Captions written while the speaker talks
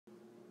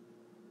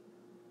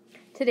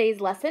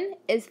Today's lesson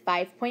is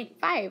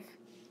 5.5,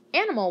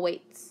 Animal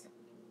Weights.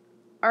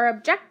 Our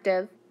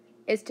objective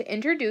is to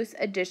introduce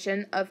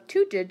addition of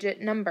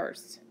two-digit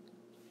numbers.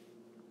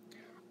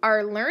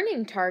 Our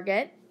learning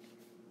target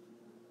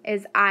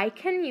is I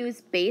can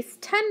use base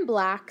 10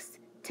 blocks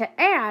to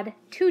add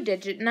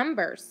two-digit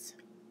numbers.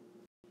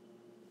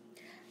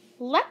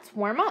 Let's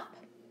warm up.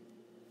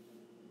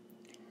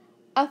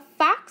 A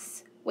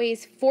fox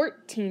weighs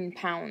 14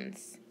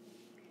 pounds,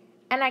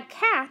 and a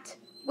cat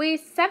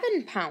weighs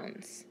 7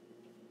 pounds.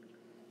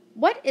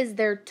 What is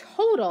their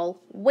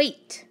total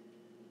weight?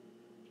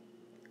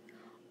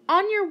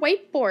 On your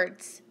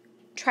whiteboards,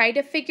 try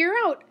to figure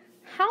out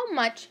how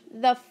much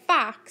the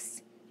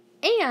fox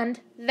and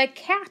the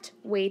cat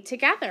weigh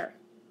together.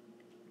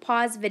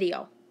 Pause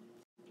video.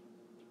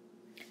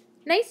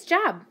 Nice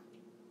job!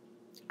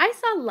 I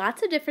saw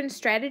lots of different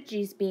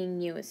strategies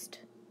being used.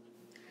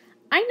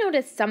 I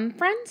noticed some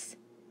friends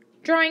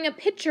drawing a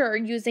picture or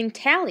using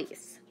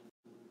tallies.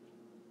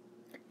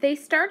 They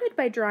started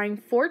by drawing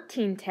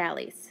 14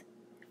 tallies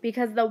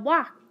because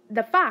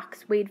the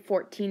fox weighed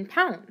 14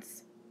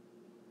 pounds.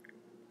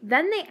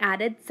 Then they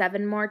added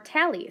 7 more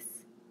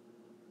tallies.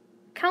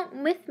 Count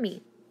with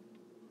me.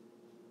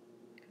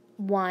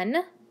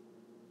 1,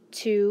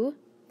 2,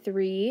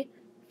 3,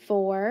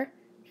 4,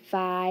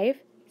 5,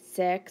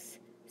 6,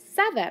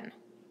 7.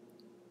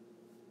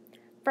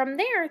 From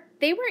there,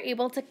 they were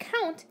able to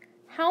count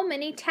how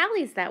many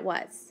tallies that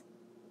was.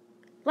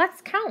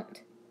 Let's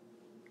count.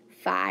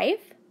 5,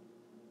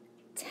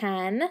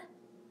 10,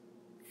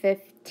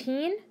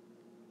 15,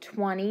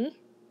 20,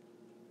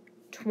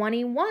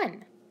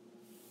 21.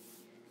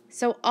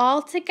 So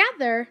all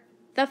together,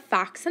 the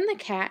fox and the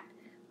cat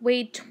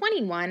weighed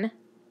 21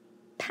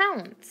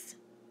 pounds.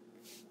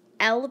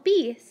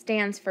 LB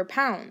stands for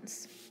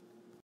pounds.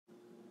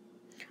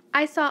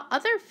 I saw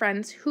other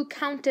friends who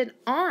counted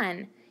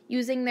on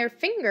using their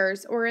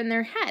fingers or in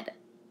their head.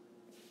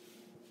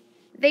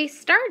 They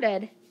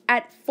started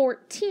at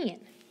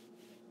 14.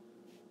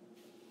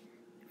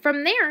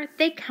 From there,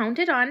 they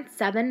counted on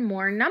 7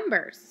 more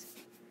numbers.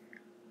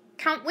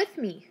 Count with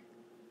me.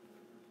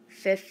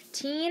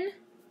 15,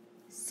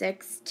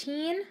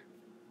 16,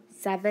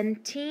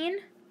 17,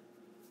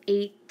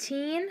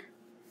 18,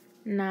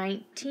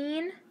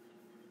 19,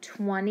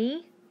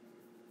 20,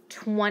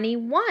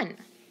 21.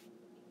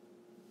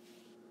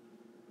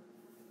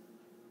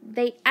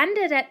 They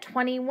ended at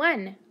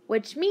 21,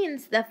 which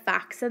means the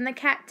fox and the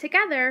cat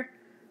together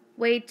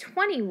weighed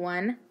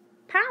 21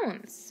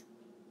 pounds.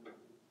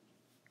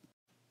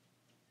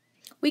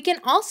 We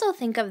can also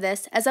think of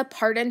this as a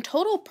part and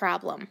total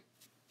problem.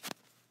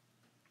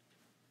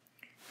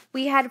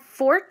 We had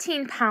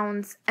 14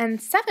 pounds and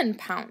 7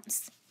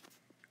 pounds.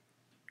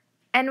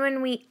 And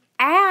when we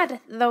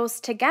add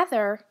those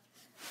together,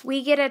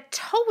 we get a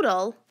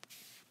total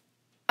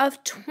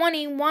of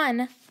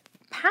 21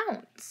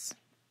 pounds.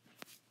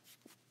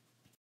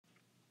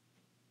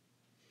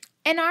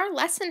 In our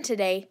lesson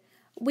today,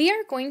 we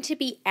are going to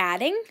be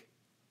adding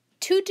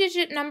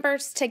two-digit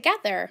numbers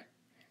together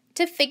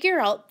to figure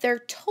out their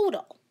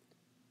total.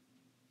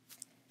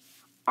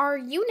 Our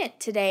unit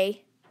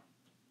today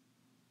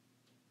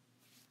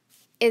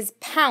is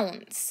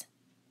pounds.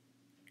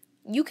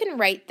 You can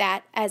write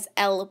that as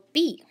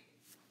LB.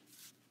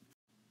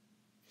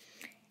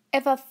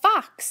 If a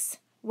fox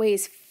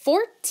weighs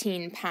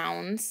 14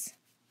 pounds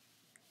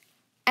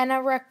and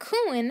a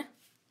raccoon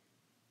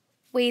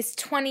weighs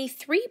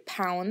 23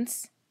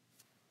 pounds,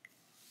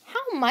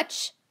 how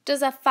much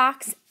does a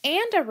fox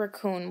and a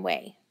raccoon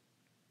weigh?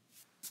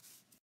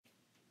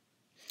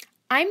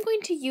 I'm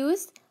going to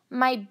use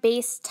my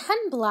base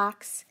 10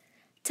 blocks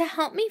to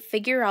help me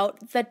figure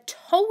out the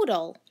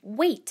total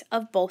weight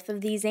of both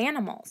of these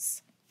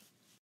animals.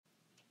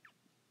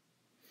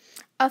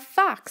 A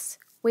fox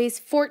weighs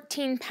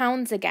 14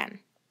 pounds again.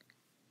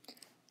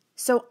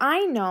 So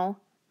I know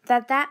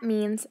that that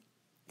means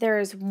there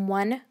is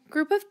one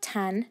group of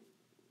 10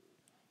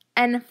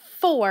 and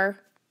 4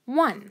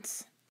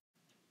 ones.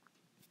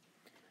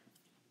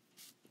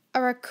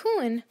 A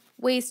raccoon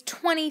weighs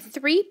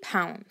 23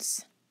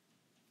 pounds.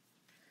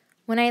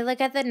 When I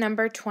look at the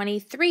number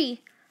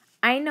 23,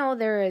 I know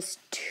there is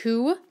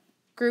 2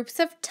 groups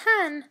of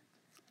 10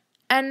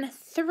 and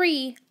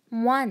 3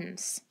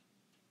 ones.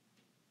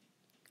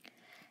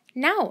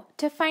 Now,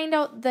 to find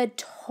out the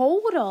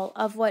total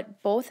of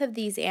what both of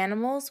these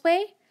animals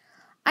weigh,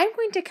 I'm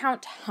going to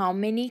count how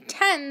many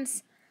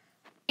 10s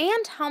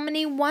and how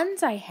many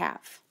ones I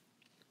have.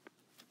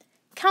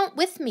 Count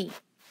with me.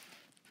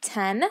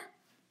 10,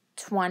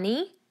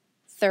 20,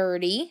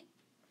 30,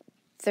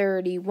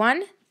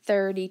 31,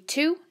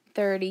 32,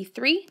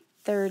 33,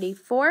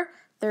 34,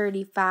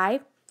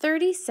 35,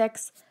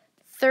 36,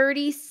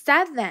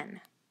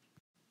 37.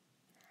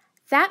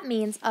 That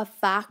means a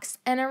fox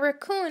and a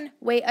raccoon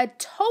weigh a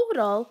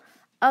total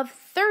of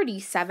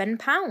 37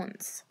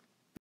 pounds.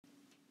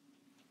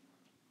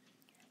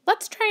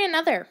 Let's try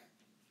another.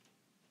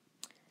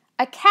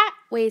 A cat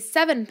weighs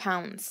 7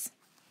 pounds.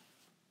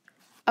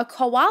 A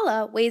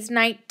koala weighs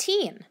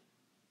 19.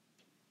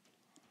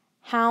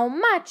 How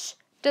much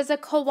does a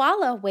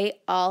koala weigh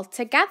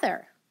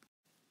altogether?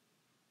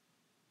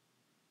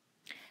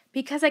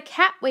 Because a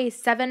cat weighs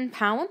 7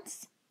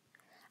 pounds,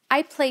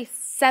 I place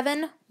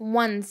 7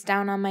 ones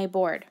down on my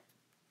board.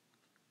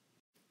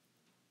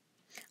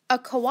 A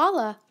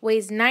koala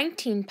weighs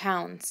 19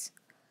 pounds,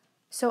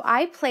 so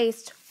I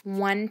placed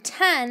 1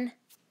 10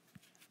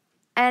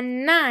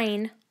 and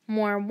 9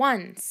 more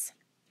ones.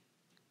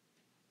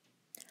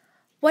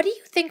 What do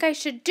you think I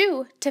should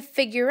do to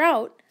figure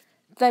out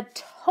the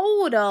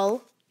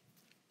total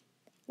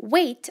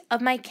weight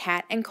of my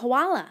cat and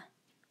koala?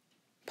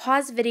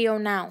 Pause video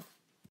now.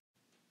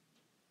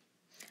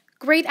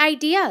 Great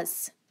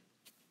ideas.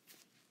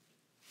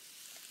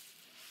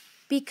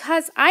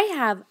 Because I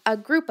have a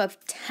group of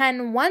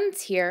 10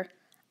 ones here,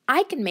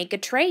 I can make a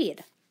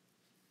trade.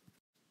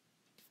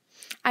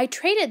 I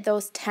traded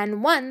those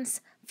 10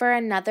 ones for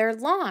another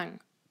long.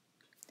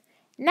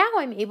 Now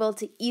I'm able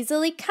to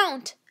easily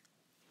count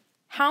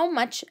how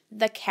much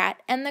the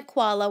cat and the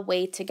koala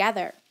weigh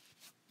together.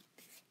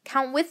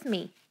 Count with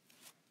me.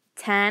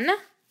 10,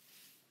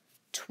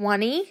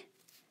 20,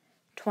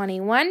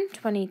 21,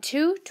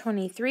 22,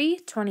 23,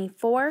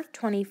 24,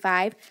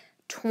 25,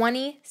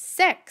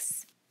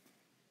 26.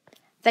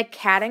 The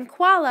cat and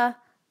koala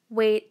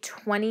weigh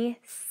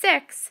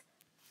 26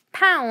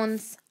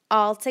 pounds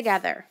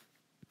altogether.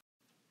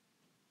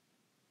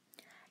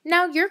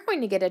 Now you're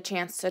going to get a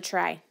chance to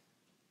try.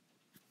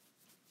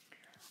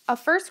 A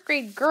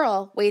first-grade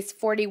girl weighs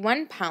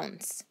 41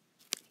 pounds,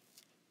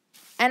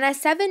 and a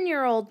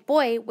 7-year-old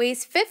boy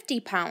weighs 50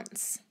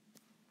 pounds.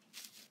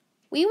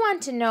 We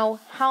want to know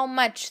how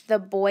much the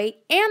boy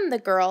and the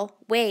girl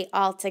weigh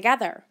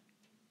altogether.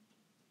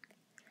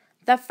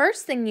 The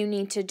first thing you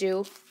need to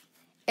do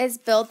is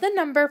build the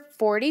number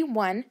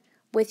 41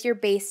 with your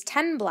base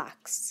 10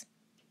 blocks.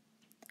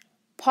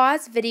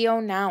 Pause video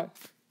now.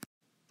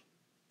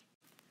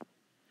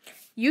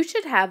 You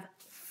should have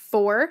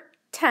 4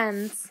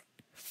 10s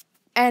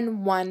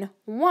and 1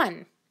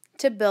 1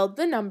 to build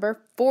the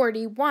number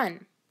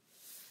 41.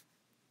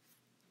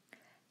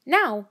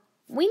 Now,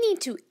 we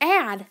need to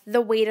add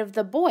the weight of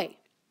the boy.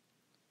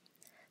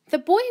 The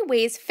boy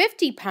weighs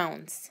 50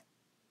 pounds.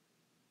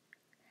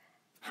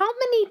 How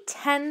many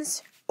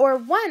 10s or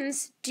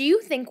 1s do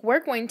you think we're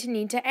going to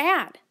need to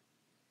add?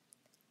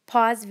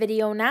 Pause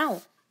video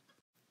now.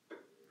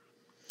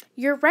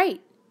 You're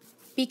right.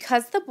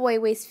 Because the boy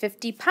weighs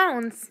 50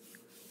 pounds,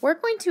 we're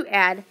going to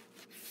add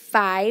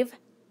 5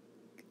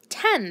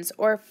 10s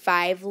or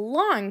 5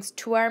 longs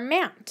to our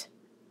mat.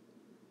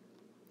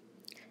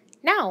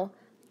 Now,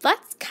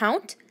 let's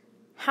count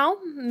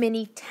how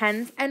many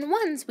 10s and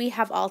 1s we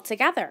have all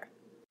together.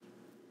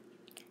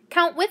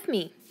 Count with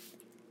me.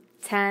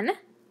 10,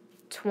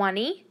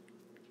 20,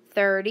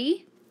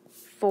 30,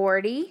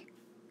 40,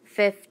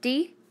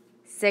 50,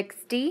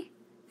 60,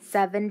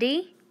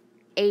 70,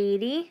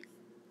 80,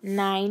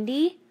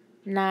 90,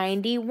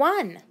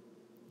 91.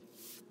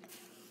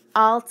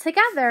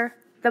 Altogether,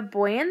 the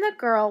boy and the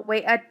girl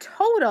weigh a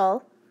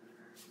total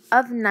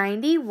of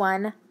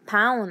 91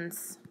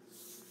 pounds.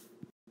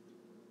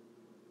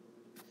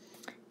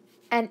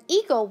 An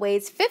eagle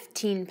weighs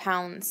 15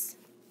 pounds,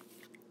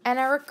 and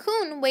a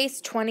raccoon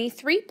weighs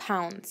 23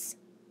 pounds.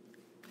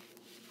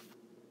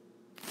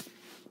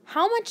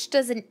 How much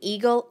does an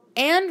eagle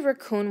and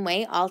raccoon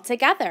weigh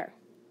altogether?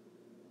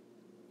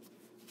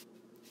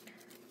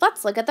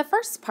 Let's look at the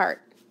first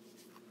part.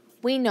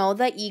 We know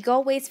the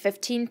eagle weighs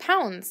 15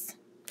 pounds.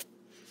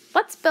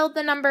 Let's build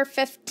the number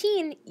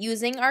 15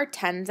 using our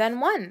 10s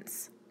and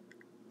 1s.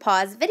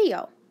 Pause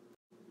video.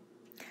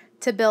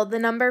 To build the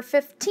number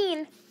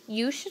 15,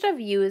 you should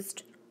have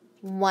used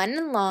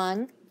 1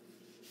 long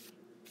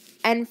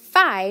and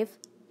 5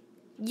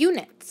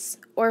 units,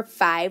 or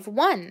 5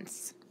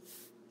 ones.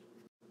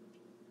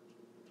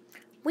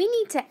 We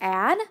need to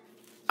add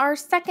our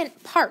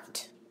second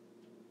part.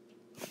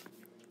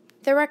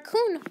 The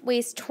raccoon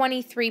weighs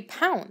 23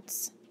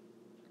 pounds.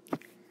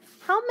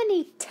 How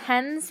many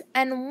 10s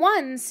and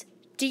 1s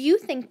do you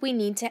think we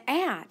need to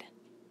add?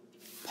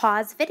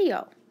 Pause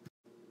video.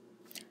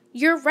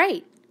 You're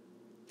right.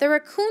 The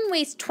raccoon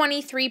weighs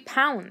 23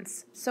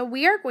 pounds, so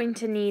we are going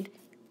to need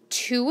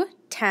 2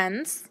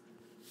 10s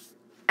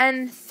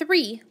and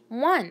 3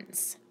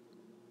 1s.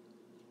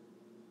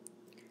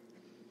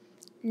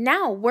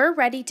 Now we're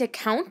ready to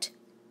count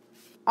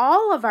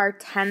all of our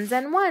 10s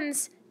and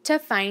 1s to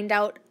find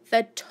out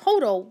the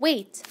total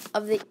weight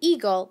of the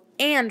eagle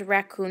and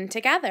raccoon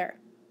together.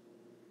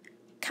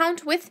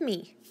 Count with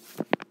me.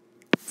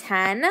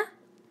 10,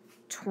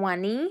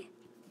 20,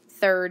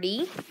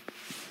 30,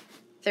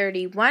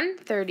 31,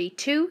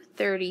 32,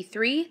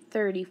 33,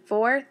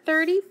 34,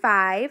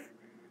 35,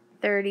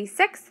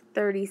 36,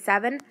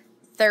 37,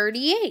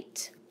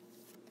 38.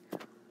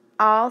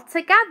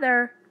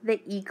 Altogether,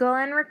 the eagle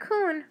and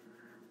raccoon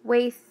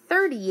weigh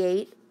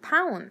 38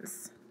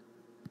 pounds.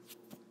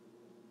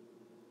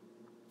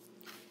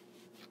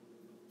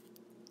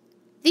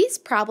 These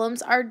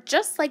problems are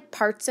just like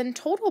parts and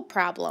total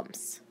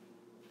problems.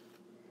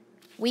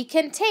 We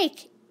can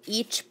take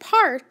each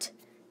part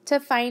to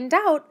find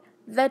out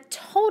the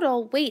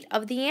total weight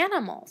of the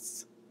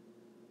animals.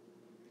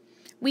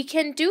 We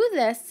can do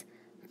this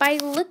by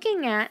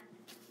looking at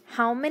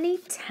how many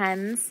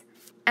tens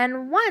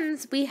and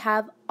ones we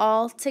have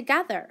all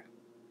together.